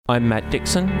I'm Matt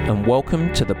Dixon, and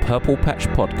welcome to the Purple Patch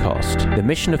Podcast. The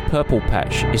mission of Purple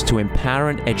Patch is to empower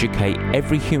and educate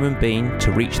every human being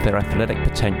to reach their athletic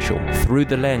potential. Through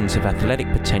the lens of athletic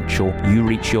potential, you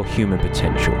reach your human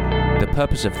potential. The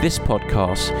purpose of this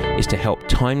podcast is to help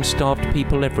time-starved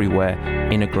people everywhere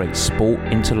integrate sport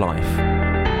into life.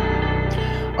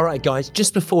 All right, guys,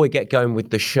 just before we get going with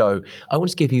the show, I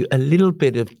want to give you a little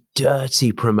bit of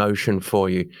dirty promotion for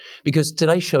you, because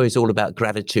today's show is all about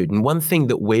gratitude. And one thing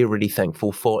that we're really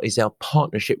thankful for is our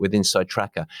partnership with Inside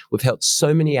Tracker. We've helped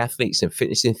so many athletes and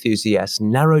fitness enthusiasts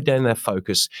narrow down their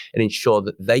focus and ensure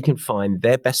that they can find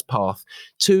their best path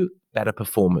to better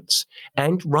performance.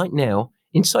 And right now,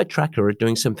 Inside Tracker are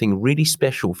doing something really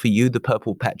special for you, the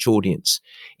Purple Patch audience.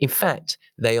 In fact,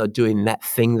 they are doing that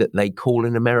thing that they call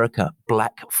in America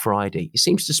Black Friday. It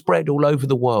seems to spread all over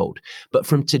the world. But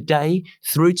from today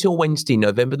through till Wednesday,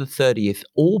 November the 30th,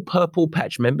 all Purple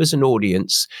Patch members and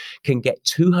audience can get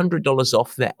 $200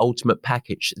 off their ultimate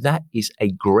package. That is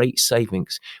a great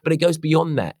savings. But it goes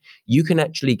beyond that. You can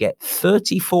actually get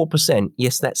 34%.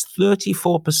 Yes, that's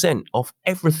 34% off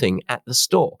everything at the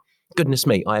store. Goodness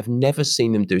me, I have never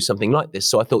seen them do something like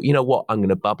this. So I thought, you know what, I'm going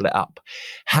to bubble it up.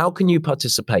 How can you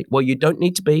participate? Well, you don't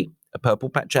need to be a Purple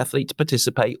Patch athlete to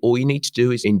participate. All you need to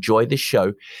do is enjoy this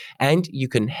show, and you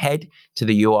can head to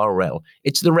the URL.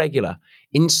 It's the regular,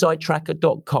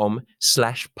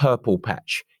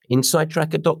 insidetracker.com/purplepatch.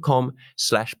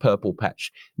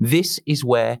 insidetracker.com/purplepatch. This is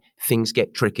where things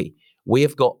get tricky. We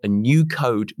have got a new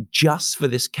code just for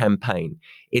this campaign.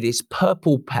 It is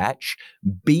Purple Patch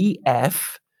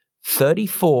BF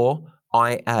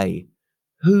 34IA.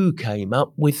 Who came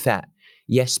up with that?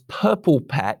 Yes, Purple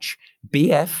Patch,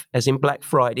 BF as in Black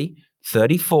Friday,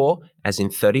 34 as in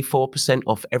 34%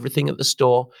 off everything at the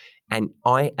store, and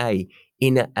IA,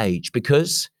 inner age,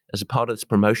 because as a part of this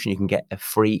promotion, you can get a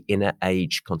free inner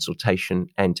age consultation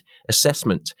and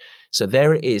assessment. So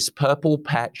there it is, Purple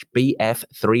Patch BF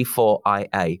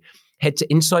 34IA. Head to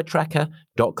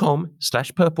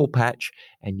insidetracker.com/purplepatch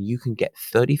and you can get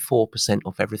 34%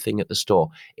 off everything at the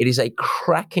store. It is a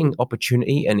cracking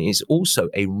opportunity and is also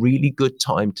a really good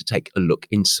time to take a look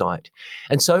inside.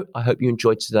 And so I hope you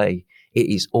enjoyed today. It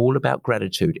is all about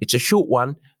gratitude. It's a short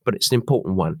one, but it's an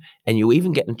important one. And you'll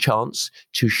even get a chance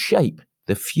to shape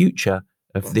the future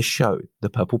of this show, the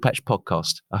Purple Patch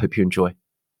Podcast. I hope you enjoy.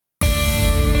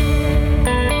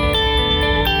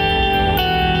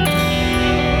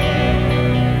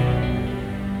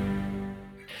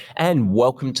 And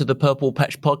welcome to the Purple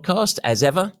Patch Podcast. As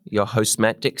ever, your host,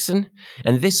 Matt Dixon.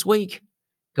 And this week,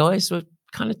 guys, we're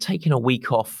kind of taking a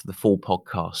week off the full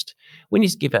podcast. We need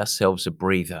to give ourselves a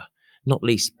breather, not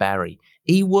least Barry.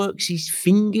 He works his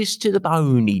fingers to the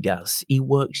bone, he does. He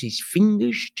works his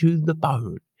fingers to the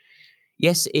bone.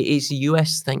 Yes, it is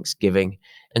US Thanksgiving.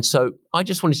 And so I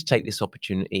just wanted to take this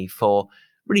opportunity for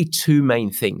really two main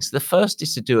things. The first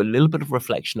is to do a little bit of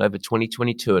reflection over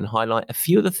 2022 and highlight a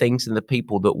few of the things and the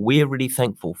people that we're really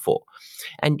thankful for.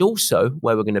 And also,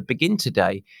 where we're going to begin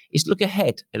today, is look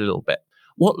ahead a little bit.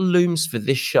 What looms for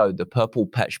this show, the Purple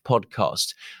Patch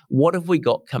Podcast? What have we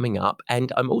got coming up?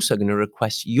 And I'm also going to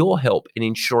request your help in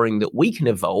ensuring that we can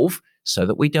evolve so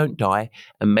that we don't die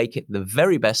and make it the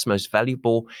very best, most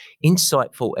valuable,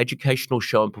 insightful, educational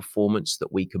show and performance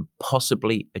that we can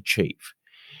possibly achieve.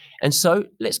 And so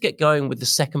let's get going with the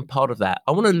second part of that.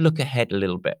 I want to look ahead a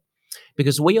little bit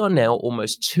because we are now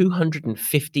almost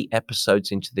 250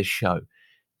 episodes into this show.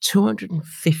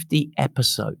 250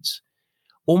 episodes.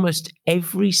 Almost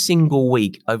every single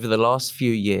week over the last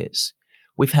few years,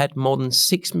 we've had more than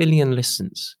 6 million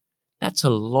listens. That's a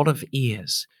lot of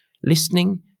ears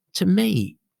listening to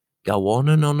me go on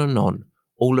and on and on,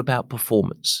 all about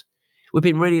performance. We've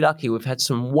been really lucky. We've had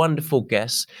some wonderful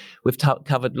guests. We've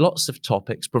covered lots of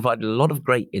topics, provided a lot of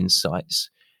great insights.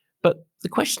 But the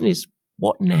question is,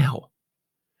 what now?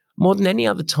 More than any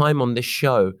other time on this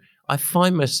show, I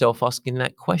find myself asking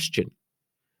that question.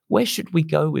 Where should we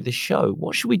go with this show?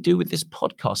 What should we do with this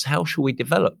podcast? How should we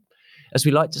develop? As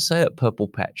we like to say at Purple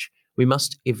Patch, we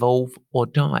must evolve or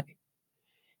die.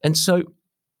 And so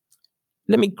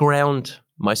let me ground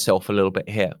myself a little bit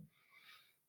here.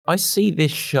 I see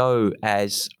this show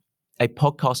as a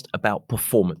podcast about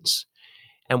performance.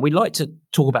 And we like to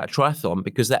talk about triathlon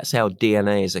because that's our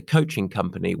DNA as a coaching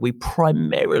company. We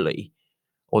primarily,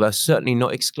 although certainly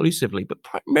not exclusively, but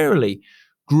primarily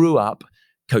grew up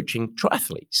coaching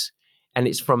triathletes. And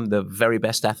it's from the very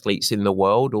best athletes in the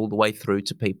world all the way through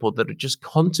to people that are just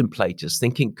contemplators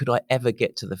thinking, could I ever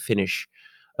get to the finish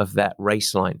of that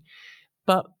race line?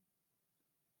 But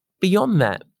beyond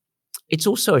that, it's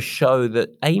also a show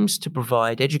that aims to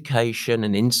provide education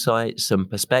and insights and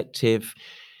perspective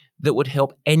that would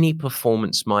help any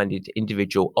performance-minded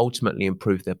individual ultimately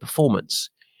improve their performance.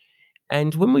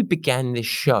 And when we began this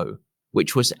show,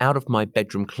 which was out of my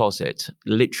bedroom closet,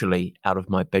 literally out of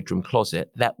my bedroom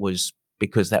closet, that was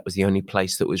because that was the only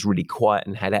place that was really quiet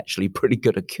and had actually pretty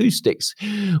good acoustics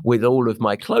with all of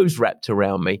my clothes wrapped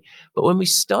around me. But when we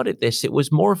started this, it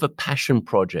was more of a passion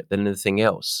project than anything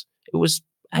else. It was,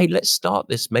 hey, let's start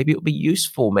this. Maybe it'll be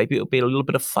useful. Maybe it'll be a little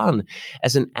bit of fun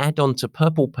as an add-on to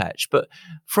Purple Patch. But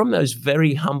from those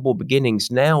very humble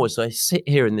beginnings, now as I sit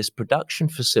here in this production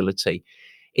facility,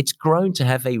 it's grown to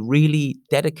have a really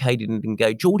dedicated and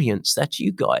engaged audience. That's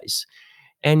you guys.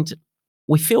 And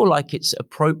we feel like it's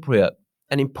appropriate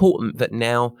and important that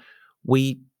now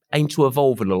we aim to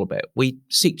evolve a little bit. We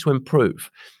seek to improve.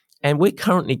 And we're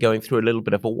currently going through a little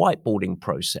bit of a whiteboarding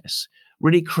process.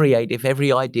 Really creative.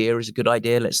 Every idea is a good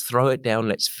idea. Let's throw it down.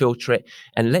 Let's filter it.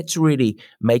 And let's really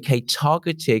make a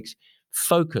targeted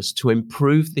focus to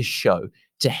improve this show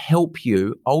to help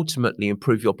you ultimately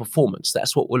improve your performance.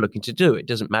 That's what we're looking to do. It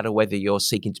doesn't matter whether you're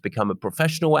seeking to become a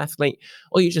professional athlete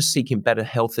or you're just seeking better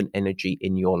health and energy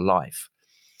in your life.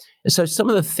 And so some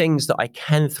of the things that I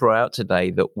can throw out today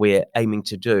that we're aiming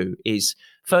to do is,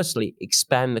 firstly,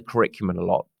 expand the curriculum a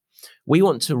lot. We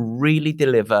want to really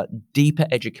deliver deeper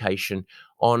education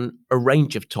on a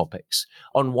range of topics.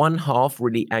 On one half,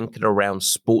 really anchored around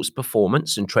sports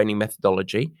performance and training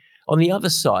methodology. On the other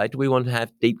side, we want to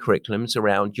have deep curriculums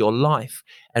around your life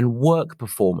and work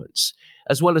performance,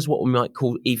 as well as what we might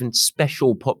call even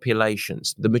special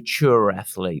populations, the mature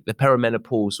athlete, the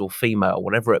perimenopausal female,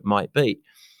 whatever it might be.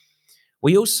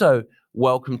 We also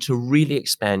welcome to really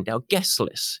expand our guest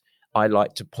list. I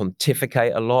like to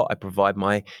pontificate a lot. I provide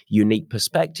my unique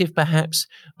perspective, perhaps,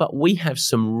 but we have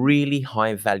some really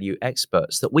high value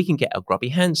experts that we can get our grubby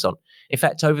hands on. In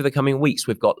fact, over the coming weeks,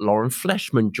 we've got Lauren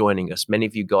Fleshman joining us. Many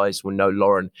of you guys will know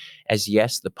Lauren as,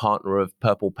 yes, the partner of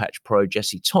Purple Patch Pro,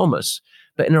 Jesse Thomas,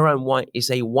 but in her own right is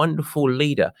a wonderful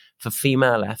leader for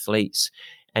female athletes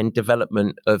and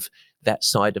development of that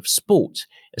side of sport.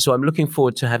 So I'm looking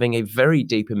forward to having a very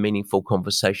deep and meaningful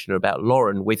conversation about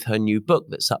Lauren with her new book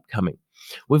that's upcoming.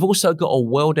 We've also got a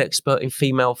world expert in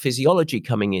female physiology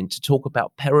coming in to talk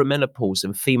about perimenopause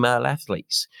and female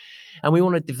athletes. And we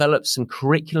want to develop some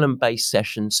curriculum-based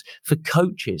sessions for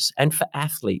coaches and for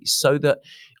athletes so that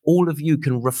all of you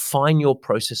can refine your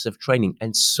process of training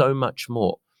and so much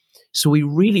more. So we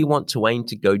really want to aim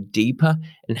to go deeper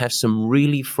and have some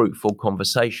really fruitful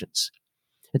conversations.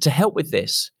 And to help with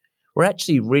this, we're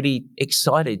actually really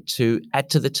excited to add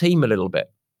to the team a little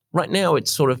bit. Right now,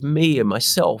 it's sort of me and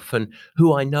myself and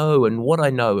who I know and what I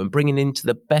know and bringing into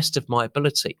the best of my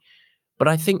ability. But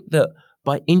I think that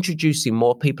by introducing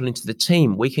more people into the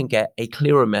team, we can get a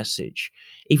clearer message,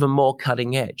 even more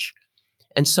cutting edge.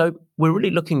 And so we're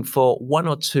really looking for one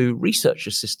or two research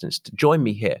assistants to join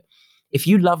me here. If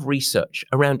you love research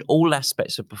around all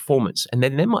aspects of performance, and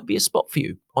then there might be a spot for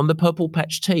you on the Purple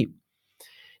Patch team.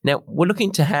 Now, we're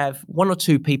looking to have one or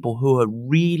two people who are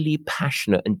really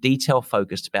passionate and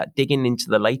detail-focused about digging into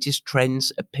the latest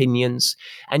trends, opinions,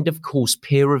 and of course,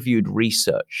 peer-reviewed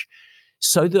research,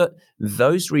 so that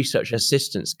those research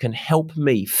assistants can help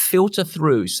me filter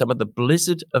through some of the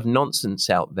blizzard of nonsense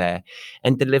out there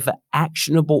and deliver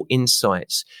actionable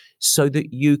insights so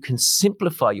that you can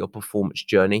simplify your performance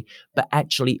journey, but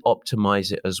actually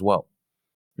optimize it as well.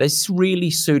 This really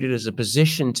suited as a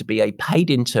position to be a paid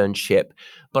internship,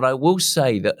 but I will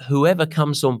say that whoever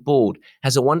comes on board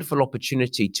has a wonderful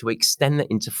opportunity to extend that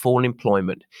into full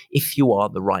employment if you are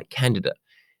the right candidate.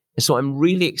 And so I'm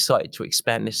really excited to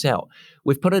expand this out.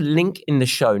 We've put a link in the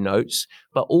show notes,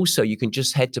 but also you can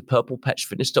just head to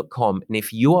purplepatchfitness.com. And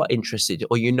if you are interested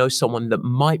or you know someone that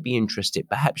might be interested,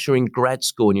 perhaps you're in grad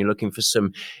school and you're looking for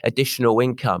some additional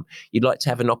income, you'd like to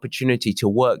have an opportunity to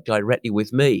work directly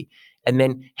with me, and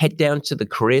then head down to the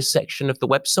career section of the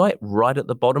website right at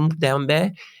the bottom down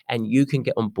there, and you can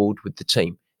get on board with the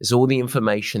team. There's all the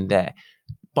information there.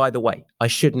 By the way, I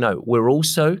should note, we're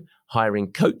also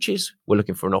hiring coaches. We're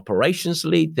looking for an operations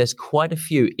lead. There's quite a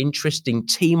few interesting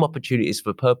team opportunities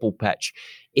for Purple Patch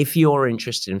if you're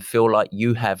interested and feel like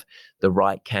you have the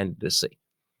right candidacy.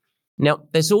 Now,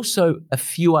 there's also a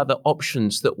few other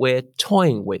options that we're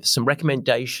toying with, some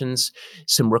recommendations,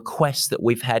 some requests that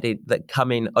we've had that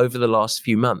come in over the last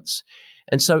few months.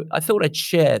 And so I thought I'd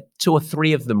share 2 or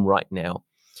 3 of them right now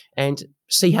and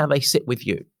see how they sit with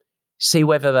you, see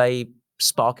whether they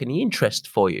spark any interest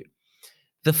for you.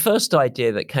 The first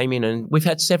idea that came in, and we've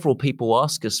had several people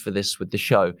ask us for this with the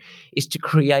show, is to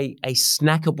create a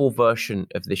snackable version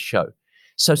of this show.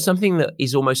 So something that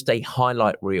is almost a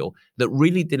highlight reel that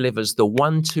really delivers the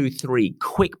 1, 2, 3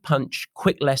 quick punch,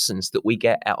 quick lessons that we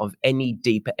get out of any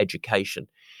deeper education.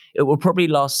 It will probably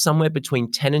last somewhere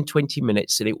between 10 and 20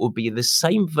 minutes, and it will be the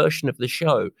same version of the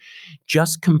show,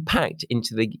 just compact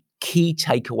into the key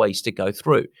takeaways to go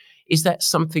through. Is that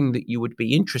something that you would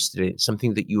be interested in,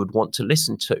 something that you would want to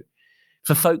listen to?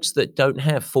 For folks that don't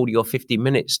have 40 or 50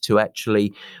 minutes to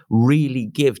actually really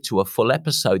give to a full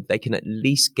episode, they can at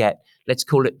least get, let's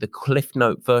call it the Cliff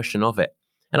Note version of it.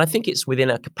 And I think it's within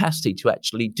our capacity to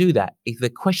actually do that. If the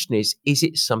question is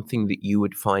it something that you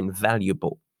would find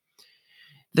valuable?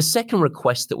 The second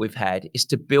request that we've had is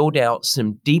to build out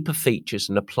some deeper features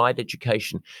and applied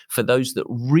education for those that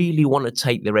really want to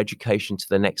take their education to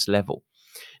the next level.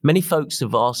 Many folks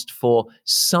have asked for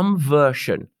some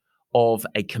version of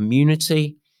a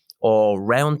community or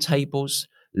roundtables,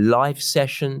 live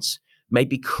sessions,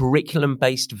 maybe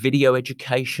curriculum-based video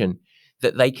education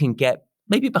that they can get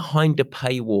maybe behind a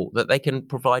paywall, that they can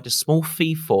provide a small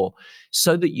fee for,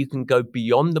 so that you can go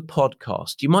beyond the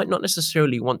podcast. You might not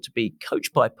necessarily want to be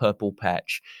coached by Purple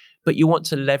Patch, but you want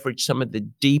to leverage some of the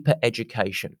deeper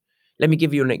education. Let me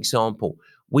give you an example.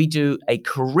 We do a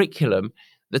curriculum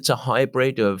that's a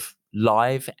hybrid of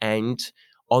live and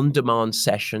on-demand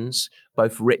sessions,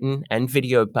 both written and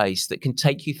video-based, that can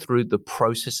take you through the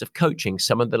process of coaching,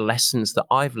 some of the lessons that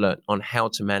I've learned on how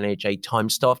to manage a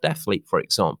time-starved athlete, for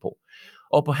example.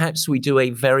 Or perhaps we do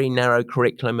a very narrow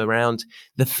curriculum around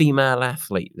the female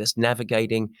athlete that's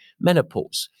navigating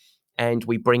menopause, and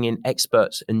we bring in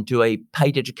experts and do a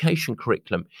paid education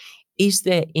curriculum. Is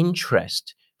there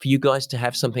interest for you guys to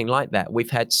have something like that?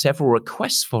 We've had several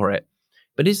requests for it,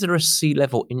 but is there a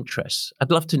C-level interest?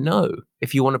 I'd love to know.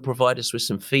 If you want to provide us with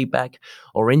some feedback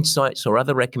or insights or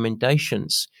other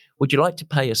recommendations, would you like to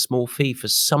pay a small fee for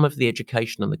some of the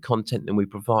education and the content that we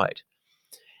provide?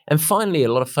 And finally,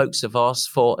 a lot of folks have asked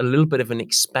for a little bit of an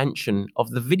expansion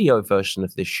of the video version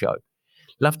of this show.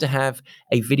 Love to have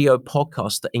a video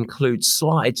podcast that includes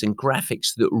slides and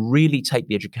graphics that really take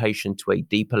the education to a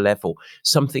deeper level,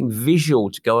 something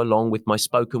visual to go along with my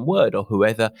spoken word or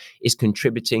whoever is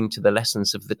contributing to the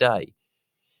lessons of the day.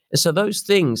 And so those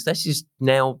things, this is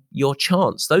now your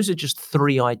chance. Those are just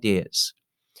 3 ideas.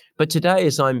 But today,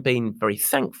 as I'm being very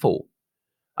thankful,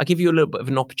 I give you a little bit of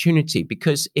an opportunity,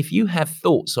 because if you have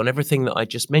thoughts on everything that I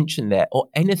just mentioned there, or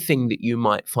anything that you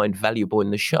might find valuable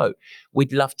in the show,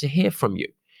 we'd love to hear from you.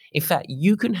 In fact,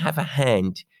 you can have a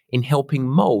hand in helping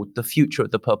mold the future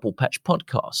of the Purple Patch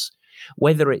podcast,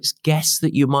 whether it's guests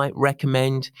that you might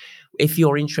recommend, if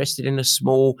you're interested in a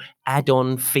small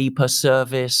add-on fee per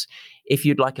service, if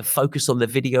you'd like a focus on the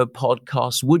video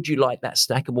podcast, would you like that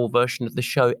snackable version of the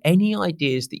show? Any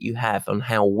ideas that you have on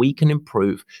how we can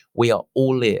improve, we are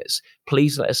all ears.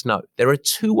 Please let us know. There are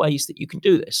 2 ways that you can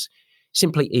do this.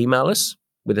 Simply email us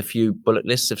with a few bullet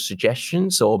lists of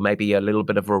suggestions, or maybe a little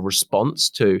bit of a response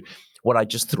to what I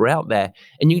just threw out there.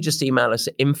 And you can just email us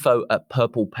at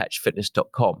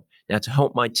info@purplepatchfitness.com. Now, to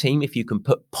help my team, if you can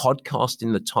put podcast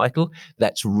in the title,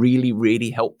 that's really, really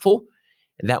helpful.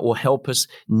 That will help us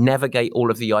navigate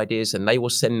all of the ideas, and they will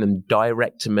send them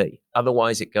direct to me.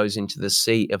 Otherwise, it goes into the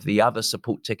sea of the other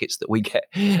support tickets that we get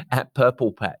at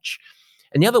Purple Patch.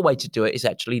 And the other way to do it is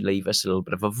actually leave us a little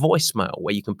bit of a voicemail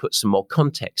where you can put some more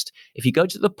context. If you go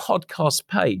to the podcast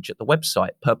page at the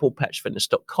website,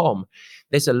 purplepatchfitness.com,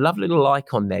 there's a lovely little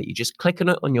icon there. You just click on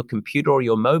it on your computer or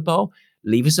your mobile,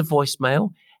 leave us a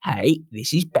voicemail. Hey,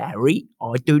 this is Barry.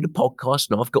 I do the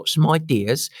podcast and I've got some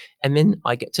ideas, and then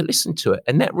I get to listen to it.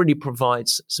 And that really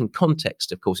provides some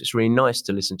context. Of course, it's really nice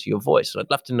to listen to your voice. And I'd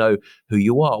love to know who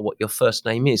you are, what your first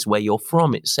name is, where you're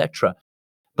from, etc.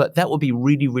 But that would be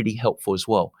really, really helpful as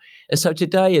well. And so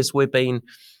today, as we've been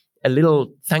a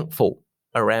little thankful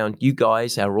around you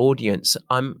guys, our audience,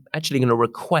 I'm actually going to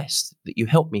request that you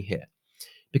help me here.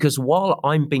 Because while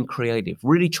I'm being creative,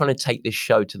 really trying to take this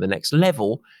show to the next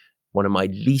level, one of my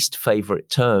least favorite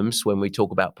terms when we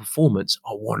talk about performance,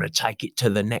 I want to take it to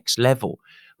the next level.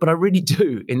 But I really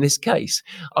do in this case.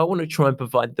 I want to try and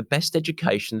provide the best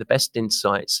education, the best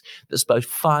insights that's both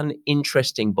fun,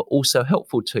 interesting, but also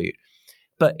helpful to you.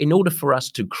 But in order for us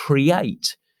to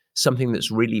create something that's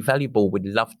really valuable, we'd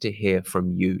love to hear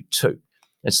from you too.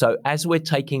 And so as we're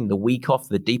taking the week off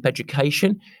the deep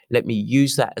education, let me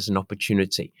use that as an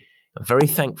opportunity. I'm very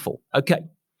thankful. Okay.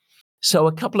 So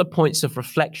a couple of points of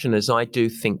reflection as I do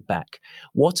think back.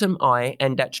 What am I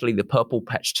and actually the Purple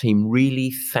Patch team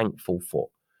really thankful for?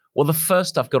 Well, the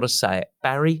first I've got to say it,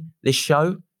 Barry, this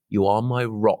show, you are my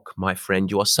rock, my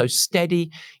friend. You are so steady.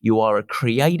 You are a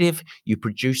creative. You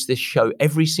produce this show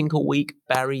every single week.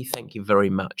 Barry, thank you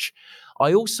very much.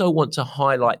 I also want to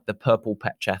highlight the Purple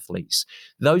Patch athletes,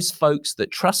 those folks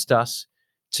that trust us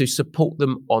to support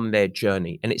them on their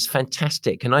journey. And it's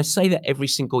fantastic. And I say that every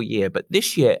single year, but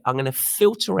this year I'm going to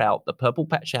filter out the Purple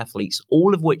Patch athletes,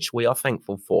 all of which we are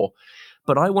thankful for.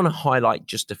 But I want to highlight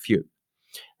just a few.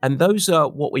 And those are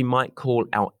what we might call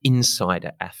our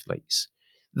insider athletes.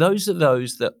 Those are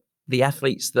the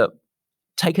athletes that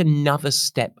take another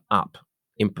step up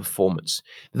in performance.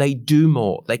 They do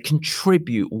more. They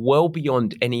contribute well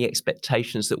beyond any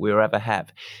expectations that we'll ever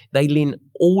have. They lean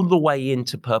all the way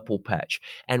into Purple Patch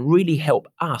and really help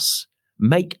us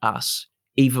make us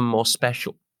even more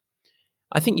special.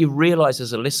 I think you realize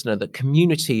as a listener that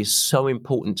community is so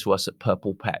important to us at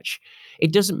Purple Patch.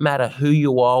 It doesn't matter who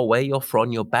you are, where you're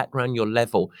from, your background, your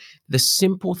level. The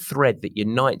simple thread that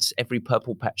unites every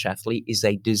Purple Patch athlete is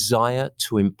a desire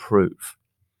to improve.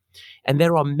 And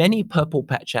there are many Purple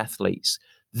Patch athletes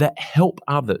that help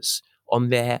others on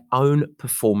their own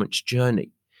performance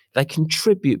journey. They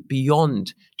contribute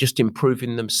beyond just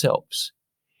improving themselves.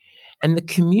 And the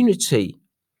community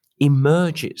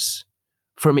emerges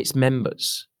from its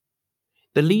members.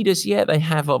 The leaders, they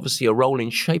have obviously a role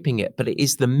in shaping it, but it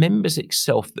is the members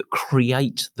itself that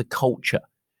create the culture.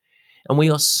 And we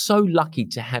are so lucky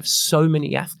to have so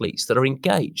many athletes that are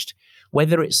engaged,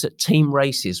 whether it's at team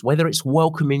races, whether it's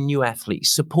welcoming new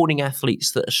athletes, supporting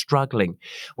athletes that are struggling,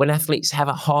 when athletes have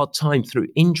a hard time through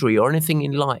injury or anything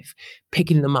in life,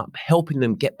 picking them up, helping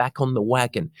them get back on the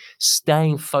wagon,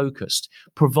 staying focused,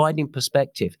 providing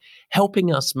perspective,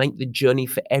 helping us make the journey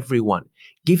for everyone,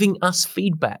 giving us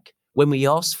feedback when we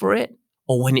ask for it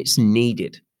or when it's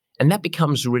needed. And that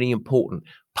becomes really important,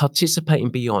 participating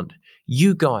beyond.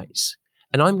 You guys,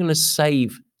 and I'm going to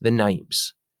save the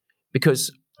names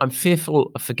because I'm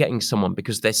fearful of forgetting someone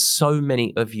because there's so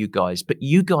many of you guys, but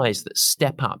you guys that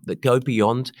step up, that go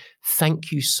beyond,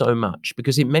 thank you so much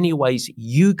because in many ways,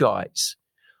 you guys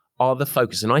are the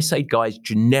focus. And I say guys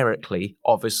generically,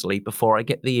 obviously, before I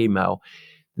get the email,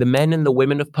 the men and the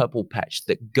women of Purple Patch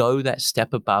that go that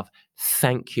step above,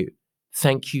 thank you.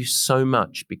 Thank you so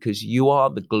much because you are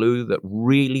the glue that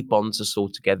really bonds us all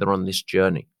together on this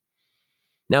journey.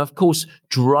 Now, of course,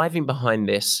 driving behind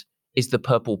this is the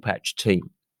Purple Patch team.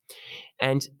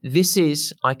 And this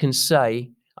is, I can say,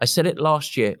 I said it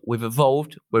last year, we've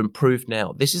evolved, we're improved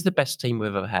now. This is the best team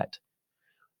we've ever had.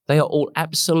 They are all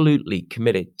absolutely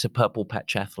committed to Purple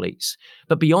Patch athletes.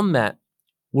 But beyond that,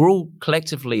 we're all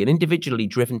collectively and individually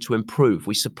driven to improve.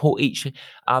 We support each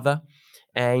other.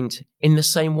 And in the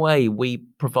same way, we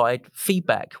provide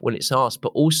feedback when it's asked,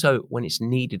 but also when it's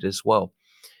needed as well.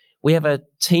 We have a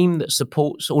team that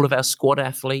supports all of our squad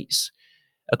athletes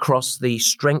across the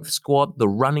strength squad, the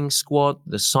running squad,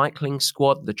 the cycling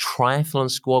squad, the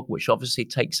triathlon squad, which obviously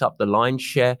takes up the lion's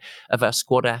share of our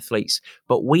squad athletes.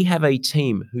 But we have a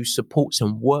team who supports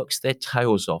and works their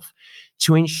tails off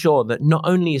to ensure that not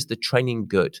only is the training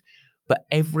good, but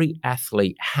every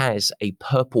athlete has a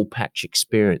Purple Patch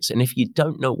experience. And if you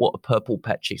don't know what a Purple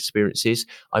Patch experience is,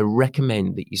 I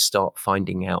recommend that you start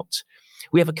finding out.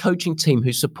 We have a coaching team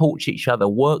who supports each other,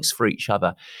 works for each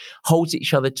other, holds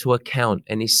each other to account,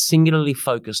 and is singularly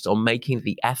focused on making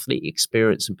the athlete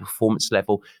experience and performance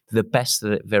level the best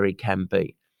that it very can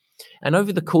be. And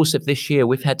over the course of this year,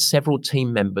 we've had several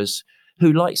team members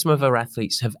who, like some of our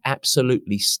athletes, have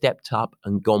absolutely stepped up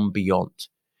and gone beyond.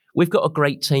 We've got a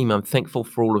great team. I'm thankful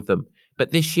for all of them.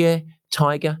 But this year,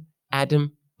 Tiger,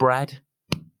 Adam, Brad,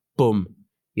 boom.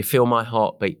 You feel my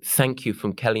heartbeat. Thank you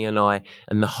from Kelly and I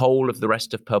and the whole of the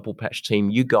rest of Purple Patch team.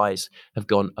 You guys have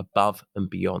gone above and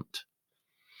beyond.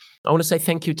 I want to say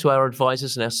thank you to our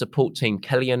advisors and our support team.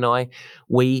 Kelly and I,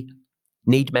 we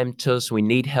need mentors, we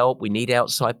need help, we need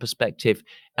outside perspective,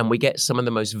 and we get some of the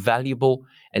most valuable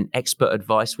and expert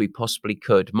advice we possibly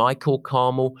could. Michael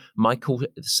Carmel,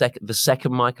 the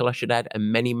second Michael, I should add,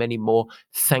 and many, many more.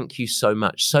 Thank you so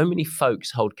much. So many folks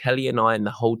hold Kelly and I and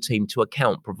the whole team to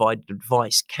account, provide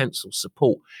advice, counsel,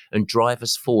 support, and drive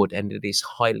us forward, and it is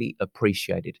highly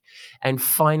appreciated. And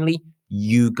finally,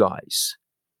 you guys.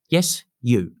 Yes,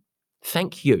 you.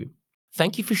 Thank you.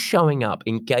 Thank you for showing up,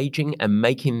 engaging, and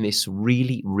making this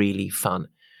really, really fun.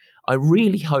 I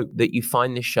really hope that you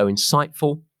find this show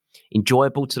insightful,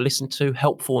 enjoyable to listen to,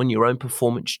 helpful in your own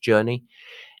performance journey.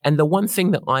 And the one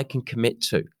thing that I can commit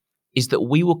to is that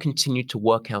we will continue to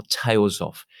work our tails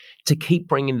off to keep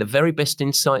bringing the very best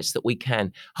insights that we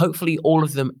can, hopefully all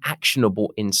of them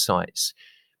actionable insights,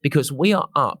 because we are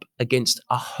up against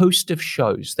a host of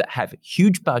shows that have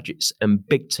huge budgets and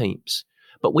big teams.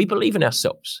 But we believe in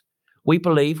ourselves. We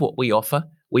believe what we offer,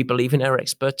 we believe in our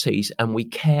expertise, and we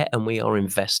care and we are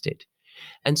invested.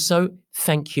 And so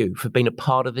thank you for being a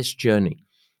part of this journey.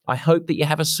 I hope that you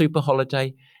have a super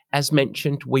holiday. As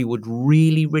mentioned, we would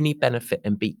really, really benefit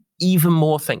and be even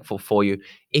more thankful for you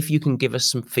if you can give us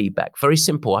some feedback. Very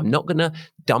simple. I'm not going to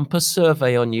dump a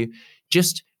survey on you.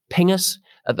 Just ping us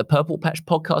at the Purple Patch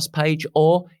podcast page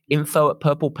or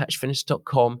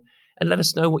info@purplepatchfitness.com and let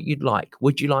us know what you'd like.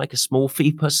 Would you like a small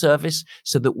fee per service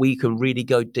so that we can really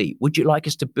go deep? Would you like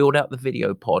us to build out the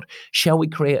video pod? Shall we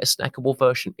create a snackable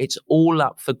version? It's all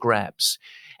up for grabs.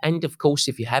 And of course,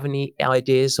 if you have any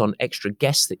ideas on extra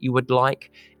guests that you would like,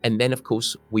 and then of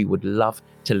course, we would love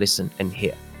to listen and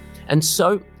hear. And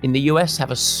so in the US,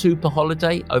 have a super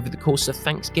holiday over the course of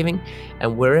Thanksgiving.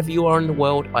 And wherever you are in the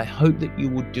world, I hope that you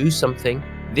will do something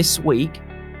this week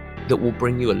that will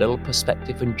bring you a little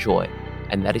perspective and joy.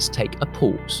 And that is take a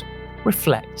pause,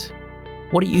 reflect.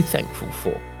 What are you thankful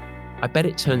for? I bet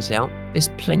it turns out there's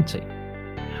plenty.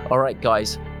 All right,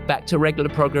 guys, back to regular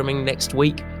programming next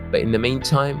week. But in the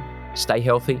meantime, stay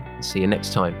healthy and see you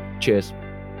next time. Cheers.